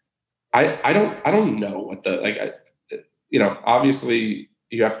standpoint, I don't know what obviously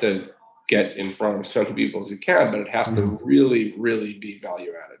you have to get in front of as many people as you can, but it has to really, really be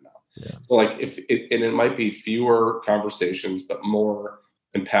value added now. Yeah. So like it might be fewer conversations, but more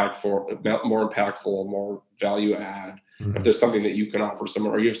impactful, more value add. Mm-hmm. If there's something that you can offer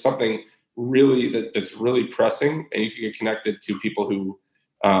someone, or you have something really that's really pressing, and you can get connected to people who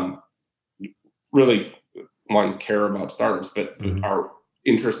really care about startups, but are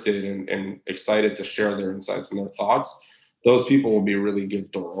interested and excited to share their insights and their thoughts. Those people will be really good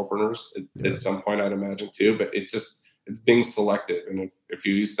door openers at some point, I'd imagine too. But it's being selective. And if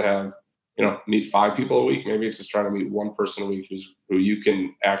you used to have, meet 5 people a week, maybe it's just trying to meet one person a week who you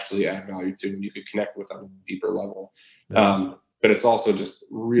can actually add value to and you could connect with on a deeper level. Yeah. But it's also just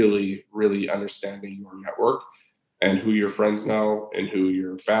really, really understanding your network and who your friends know and who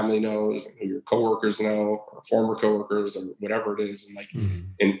your family knows and who your coworkers know or former coworkers or whatever it is.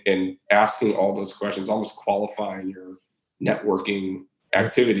 And and asking all those questions, almost qualifying your networking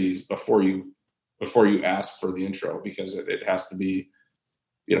activities before you ask for the intro, because it has to be,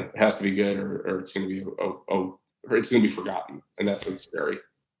 it has to be good or it's going to be, or it's going to be forgotten. And that's what's scary.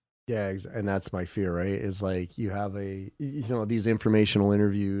 Yeah. And that's my fear, right? Is like, you have these informational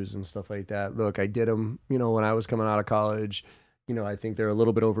interviews and stuff like that. Look, I did them, when I was coming out of college. I think they're a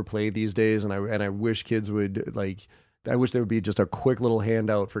little bit overplayed these days. And I wish kids would I wish there would be just a quick little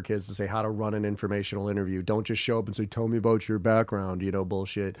handout for kids to say how to run an informational interview. Don't just show up and say, tell me about your background,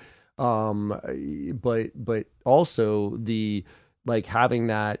 bullshit. But also having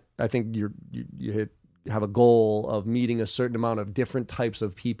that, I think you have a goal of meeting a certain amount of different types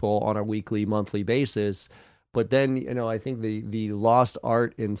of people on a weekly, monthly basis. But then, I think the lost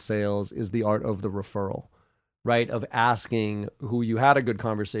art in sales is the art of the referral. Right? Of asking who you had a good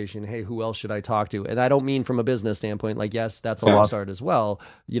conversation. Hey, who else should I talk to? And I don't mean from a business standpoint, like, yes, that's a lost art as well.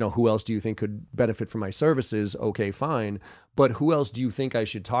 Who else do you think could benefit from my services? Okay, fine. But who else do you think I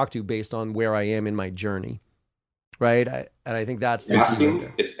should talk to based on where I am in my journey? Right. And I think that's the key right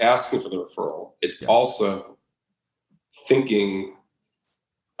there. It's asking for the referral. It's also thinking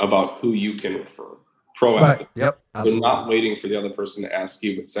about who you can refer. Proactive. Right. Yep. So absolutely. Not waiting for the other person to ask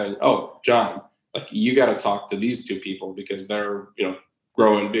you, but saying, oh, John, like, you got to talk to these 2 people because they're,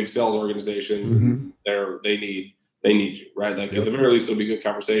 growing big sales organizations. And they need you, right? Like, at the very least, it'll be a good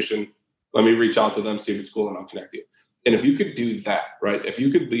conversation. Let me reach out to them, see if it's cool, and I'll connect you. And if you could do that, right? If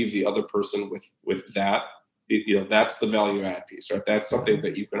you could leave the other person with that, that's the value add piece, right? That's something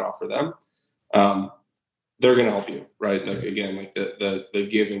that you can offer them. They're going to help you, right? Like, again, like the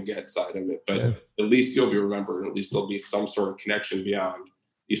give and get side of it, but at least you'll be remembered. At least there'll be some sort of connection beyond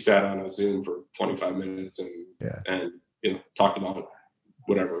you sat on a Zoom for 25 minutes and talked about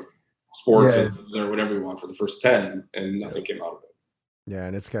whatever sports or whatever you want for the first 10 and nothing came out of it. Yeah,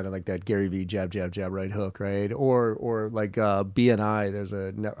 and it's kind of like that Gary Vee jab, jab, jab, right hook, right? Or like BNI. There's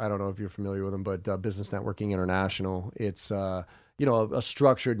I don't know if you're familiar with them, but Business Networking International. It's a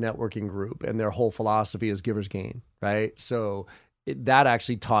structured networking group, and their whole philosophy is givers gain, right? So that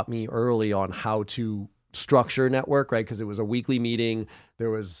actually taught me early on how to structure network, right? Because it was a weekly meeting. There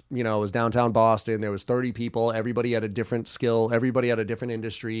was, it was downtown Boston. There was 30 people. Everybody had a different skill. Everybody had a different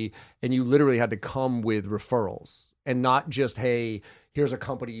industry, and you literally had to come with referrals and not just, hey, here's a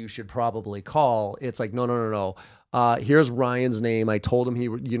company you should probably call. It's like, no. Here's Ryan's name. I told him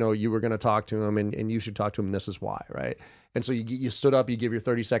you were going to talk to him, and you should talk to him. And this is why, right? And so you stood up, you give your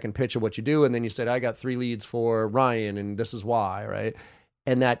 30-second pitch of what you do, and then you said, I got 3 leads for Ryan, and this is why, right?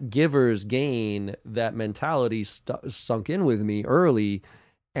 And that giver's gain, that mentality sunk in with me early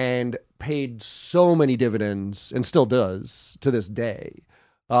and paid so many dividends, and still does to this day,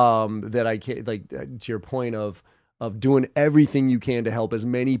 that I can't, like, to your point of doing everything you can to help as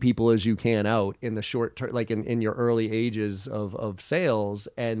many people as you can out in the short term, like in your early ages of sales,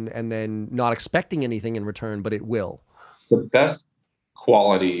 and then not expecting anything in return, but it will. The best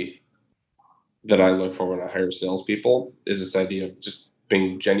quality that I look for when I hire salespeople is this idea of just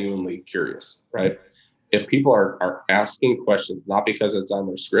being genuinely curious, right? If people are asking questions, not because it's on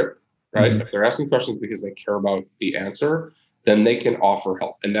their script, right? Mm-hmm. If they're asking questions because they care about the answer, then they can offer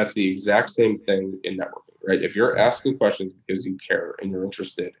help. And that's the exact same thing in networking, right? If you're asking questions because you care and you're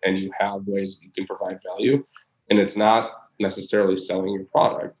interested and you have ways that you can provide value, and it's not necessarily selling your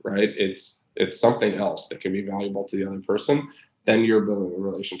product, right? It's something else that can be valuable to the other person, then you're building a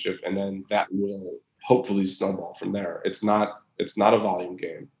relationship, and then that will hopefully snowball from there. It's not a volume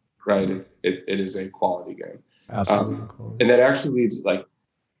game, right? It is a quality game. Absolutely. And that actually leads, like,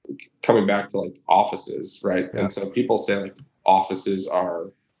 coming back to like offices, right? Yeah. And so people say like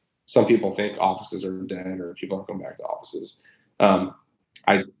some people think offices are dead or people don't come back to offices.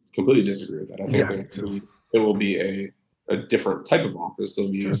 I completely disagree with that. I think it will be a different type of office.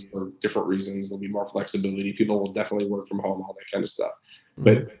 They'll be used for different reasons. There'll be more flexibility. People will definitely work from home, all that kind of stuff. Mm-hmm.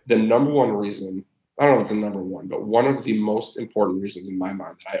 But the number one reason, I don't know if it's the number one, but one of the most important reasons in my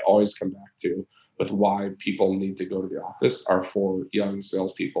mind that I always come back to with why people need to go to the office are for young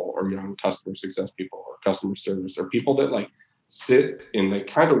salespeople or young customer success people or customer service or people that like sit and they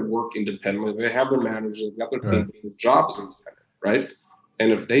kind of work independently. They have their managers, they've got their team, their job is independent, right?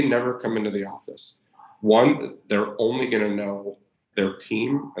 And if they never come into the office, one, they're only going to know their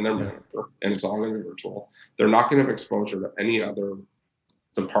team and their manager, and it's all going to be virtual. They're not going to have exposure to any other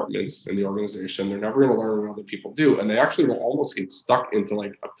departments in the organization. They're never going to learn what other people do. And they actually will almost get stuck into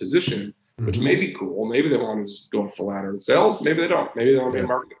like a position, which may be cool. Maybe they want to just go up the ladder in sales. Maybe they don't. Maybe they want to be in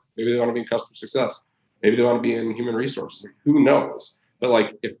marketing. Maybe they want to be in customer success. Maybe they want to be in human resources. Like, who knows? But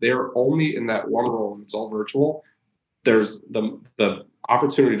like, if they're only in that one role and it's all virtual, there's the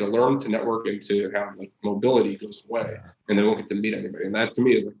opportunity to learn, to network, and to have like mobility goes away, and they won't get to meet anybody. And that to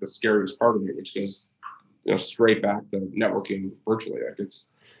me is like the scariest part of it, which goes straight back to networking virtually. Like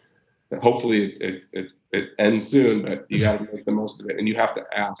it's hopefully it ends soon, but you got to make the most of it, and you have to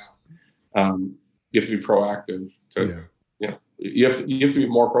ask. You have to be proactive. You have to be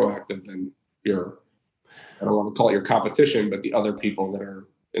more proactive than your, I don't want to call it your competition, but the other people that are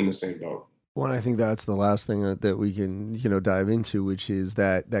in the same boat. Well, I think that's the last thing that we can, dive into, which is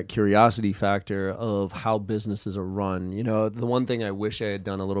that curiosity factor of how businesses are run. The one thing I wish I had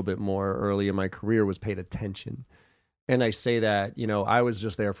done a little bit more early in my career was paid attention. And I say that, I was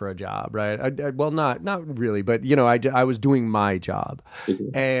just there for a job, right? Well, not really, but, I was doing my job,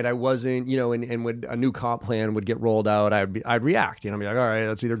 and I wasn't, and when a new comp plan would get rolled out, I'd react, be like, all right,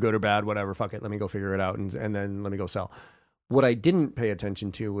 that's either good or bad, whatever, fuck it, let me go figure it out, and then let me go sell. What I didn't pay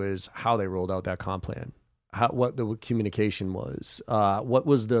attention to was how they rolled out that comp plan, what the communication was, what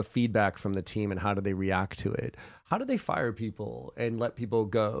was the feedback from the team, and how did they react to it? How did they fire people and let people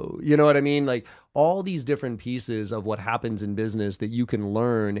go? You know what I mean? Like all these different pieces of what happens in business that you can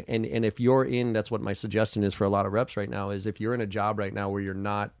learn. And if you're that's what my suggestion is for a lot of reps right now, is if you're in a job right now where you're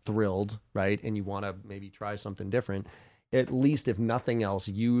not thrilled, right, and you want to maybe try something different, at least if nothing else,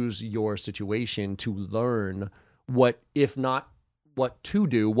 use your situation to learn what, if not what to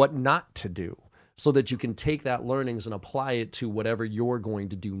do, what not to do, so that you can take that learnings and apply it to whatever you're going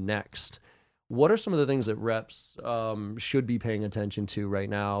to do next. What are some of the things that reps should be paying attention to right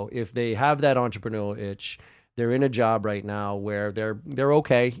now if they have that entrepreneurial itch? They're in a job right now where they're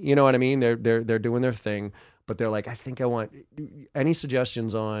okay, you know what I mean? They're doing their thing, but they're like, I think I want any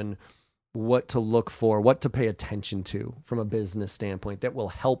suggestions on what to look for, what to pay attention to from a business standpoint that will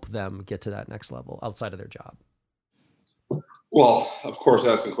help them get to that next level outside of their job? Well, of course,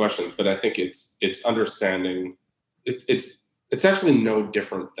 asking questions, but I think it's understanding. It's it's actually no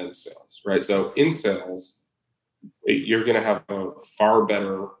different than sales, right? So in sales, you're going to have a far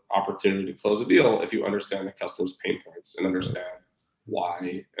better opportunity to close a deal if you understand the customer's pain points and understand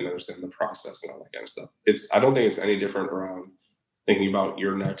why and understand the process and all that kind of stuff. I don't think it's any different around thinking about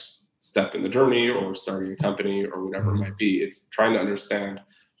your next step in the journey or starting a company or whatever it might be. It's trying to understand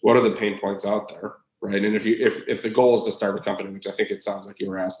what are the pain points out there, right? And if the goal is to start a company, which I think it sounds like you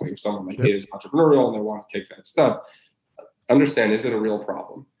were asking, if someone like is entrepreneurial and they want to take that step, understand, is it a real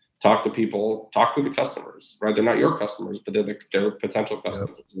problem? Talk to people, talk to the customers, right? They're not your customers, but they're potential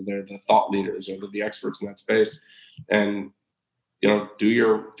customers. Yep. They're the thought leaders or they're the experts in that space. And, do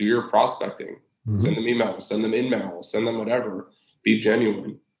your prospecting, send them emails, send them in-mails, send them whatever, be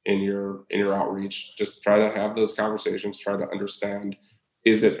genuine in your outreach. Just try to have those conversations, try to understand,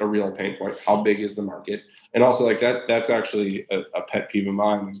 is it a real pain point? How big is the market? And also like that's actually a pet peeve of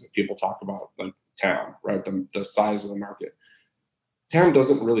mine is that people talk about like TAM, right? The size of the market. TAM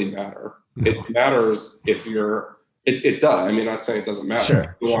doesn't really matter. No. It matters if it does. I mean, I'm not saying it doesn't matter.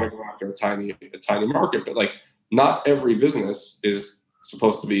 Sure, you want to go after a tiny market, but like not every business is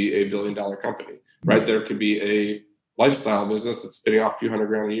supposed to be a $1 billion company, right? There could be a lifestyle business that's spitting off a few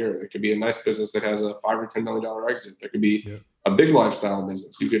 $100,000 a year. There could be a nice business that has a $5 or $10 million exit. There could be a big lifestyle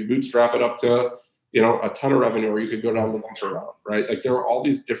business. You could bootstrap it up to, a ton of revenue, or you could go down the venture route, right? Like there are all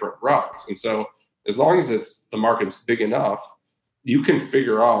these different routes. And so as long as the market's big enough, you can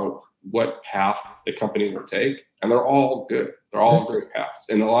figure out what path the company will take, and they're all good. They're all great paths.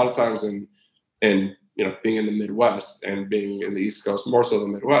 And a lot of times in being in the Midwest and being in the East Coast, more so the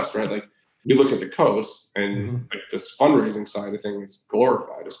Midwest, right? Like we look at the coast and like this fundraising side of things is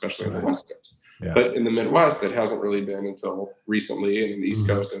glorified, especially on the West Coast. Yeah. But in the Midwest, it hasn't really been until recently, and in the East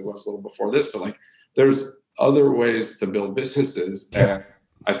Coast, it was a little before this. But like, there's other ways to build businesses, and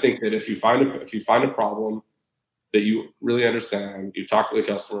I think that if you find a problem that you really understand, you talk to the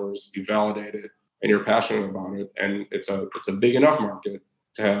customers, you validate it, and you're passionate about it, and it's a big enough market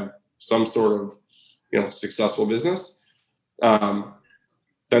to have some sort of successful business,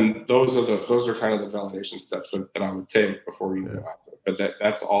 then those are kind of the validation steps that I would take before you go after it. But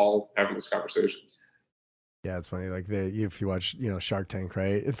that's all having those conversations. Yeah, it's funny. Like if you watch, Shark Tank,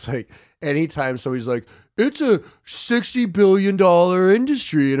 right? It's like anytime somebody's like, it's a $60 billion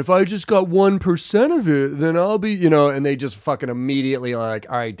industry, and if I just got 1% of it, then I'll be, and they just fucking immediately like,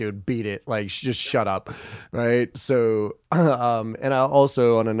 all right, dude, beat it. Like, just shut up, right? So, and I'll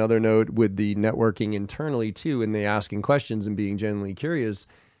also, on another note, with the networking internally too, and the asking questions and being genuinely curious,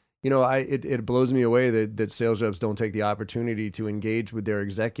 it blows me away that sales reps don't take the opportunity to engage with their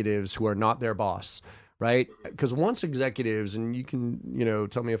executives who are not their boss. Right? Because once executives, and you can,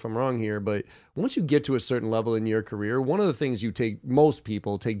 tell me if I'm wrong here, but once you get to a certain level in your career, one of the things most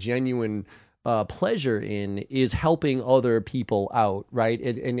people take genuine pleasure in is helping other people out, right?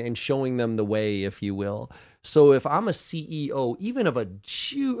 And showing them the way, if you will. So if I'm a CEO, even of a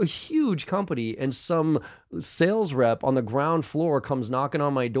huge company, and some sales rep on the ground floor comes knocking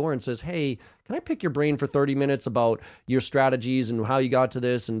on my door and says, hey, can I pick your brain for 30 minutes about your strategies and how you got to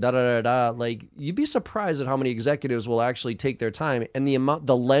this and da-da-da-da? Like, you'd be surprised at how many executives will actually take their time, and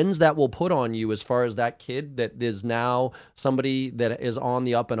the lens that will put on you as far as that kid that is now somebody that is on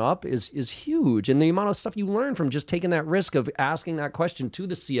the up and up is huge. And the amount of stuff you learn from just taking that risk of asking that question to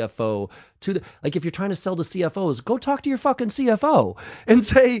the CFO, like if you're trying to sell to CFOs, go talk to your fucking CFO and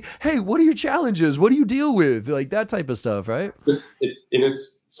say, hey, what are your challenges? What do you deal with? Like that type of stuff, right?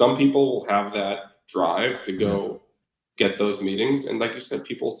 Some people will have that drive to go get those meetings, and like you said,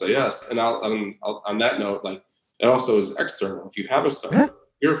 people say yes. And I'll on that note, like it also is external. If you have a startup,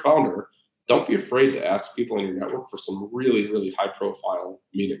 you're a founder, don't be afraid to ask people in your network for some really, really high profile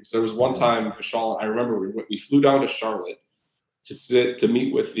meetings. There was one time, Vishal, I remember we flew down to Charlotte to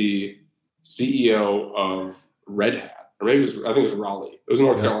meet with the CEO of Red Hat, or maybe I think it was Raleigh. It was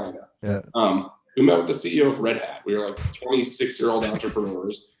North Carolina. Yeah. We met with the CEO of Red Hat. We were like 26-year-old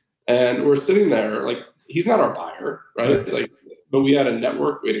entrepreneurs, and we're sitting there like, he's not our buyer, right? Like, but we had a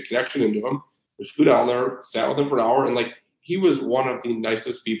network, we had a connection into him. We flew down there, sat with him for an hour, and like, he was one of the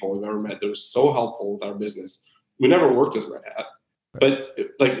nicest people we've ever met. That was so helpful with our business. We never worked with Red Hat, but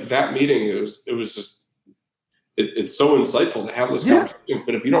like that meeting, it was just, it's so insightful to have those conversations.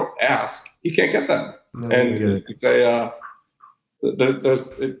 But if you don't ask, you can't get them. No, and it's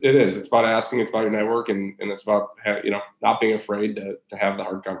it's about asking, it's about your network, and it's about not being afraid to have the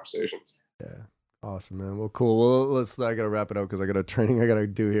hard conversations. Yeah, awesome, man. Well, cool. Well, I gotta wrap it up because I got a training I gotta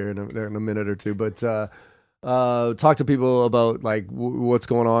do here in a minute or two. But talk to people about like what's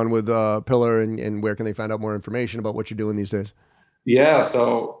going on with Pillar, and where can they find out more information about what you're doing these days. Yeah,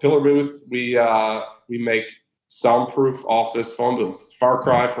 so Pillar Booth, we make soundproof office phone booths. Far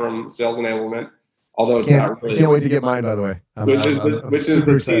cry from sales enablement, although it's not really. Can't wait to get mine, by the way. Which is the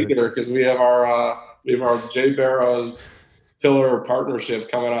teaser, because we have our Jay Barrows Pillar partnership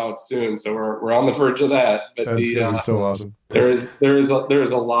coming out soon, so we're on the verge of that. But that's gonna be so awesome. There is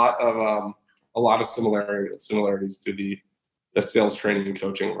a lot of similarities to the sales training and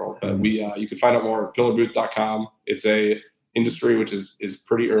coaching world. But you can find out more at pillarbooth.com. It's a industry which is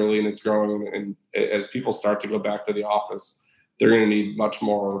pretty early and it's growing, and as people start to go back to the office, they're going to need much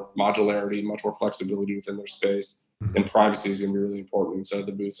more modularity, much more flexibility within their space, and privacy is going to be really important. So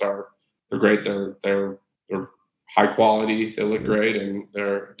the booths they're great. They're high quality, they look great, and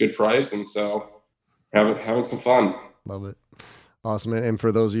they're good price, and so having some fun. Love it. Awesome. And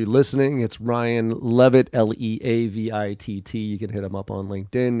for those of you listening, it's Ryan Leavitt, Leavitt. You can hit him up on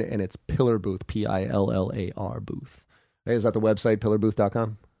LinkedIn, and it's Pillar Booth, Pillar Booth. Hey, is that the website,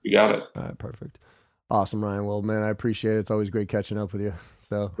 pillarbooth.com? You got it. All right, perfect. Awesome, Ryan. Well, man, I appreciate it. It's always great catching up with you.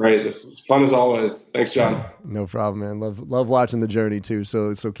 So great. It's fun as always. Thanks, John. No problem, man. Love watching the journey too.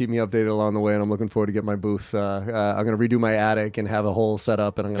 So keep me updated along the way, and I'm looking forward to get my booth. I'm going to redo my attic and have a whole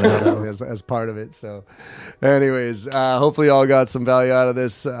setup, and I'm going to have that as part of it. So anyways, hopefully you all got some value out of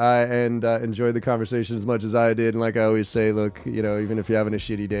this and enjoyed the conversation as much as I did. And like I always say, look, even if you're having a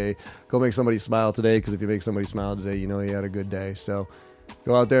shitty day, go make somebody smile today, because if you make somebody smile today, you had a good day. So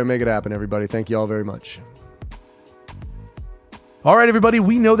go out there and make it happen, everybody. Thank you all very much. All right, everybody,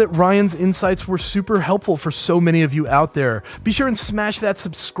 we know that Ryan's insights were super helpful for so many of you out there. Be sure and smash that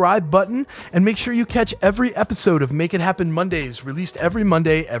subscribe button, and make sure you catch every episode of Make It Happen Mondays, released every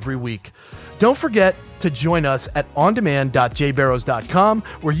Monday, every week. Don't forget to join us at ondemand.jbarrows.com,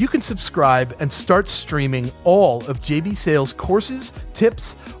 where you can subscribe and start streaming all of JB Sales courses,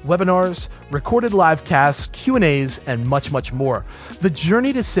 tips, webinars, recorded live casts, Q&As, and much, much more. The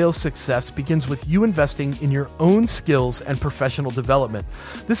journey to sales success begins with you investing in your own skills and professional development.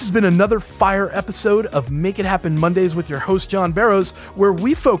 This has been another fire episode of Make It Happen Mondays with your host, John Barrows, where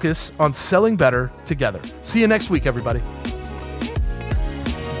we focus on selling better together. See you next week, everybody.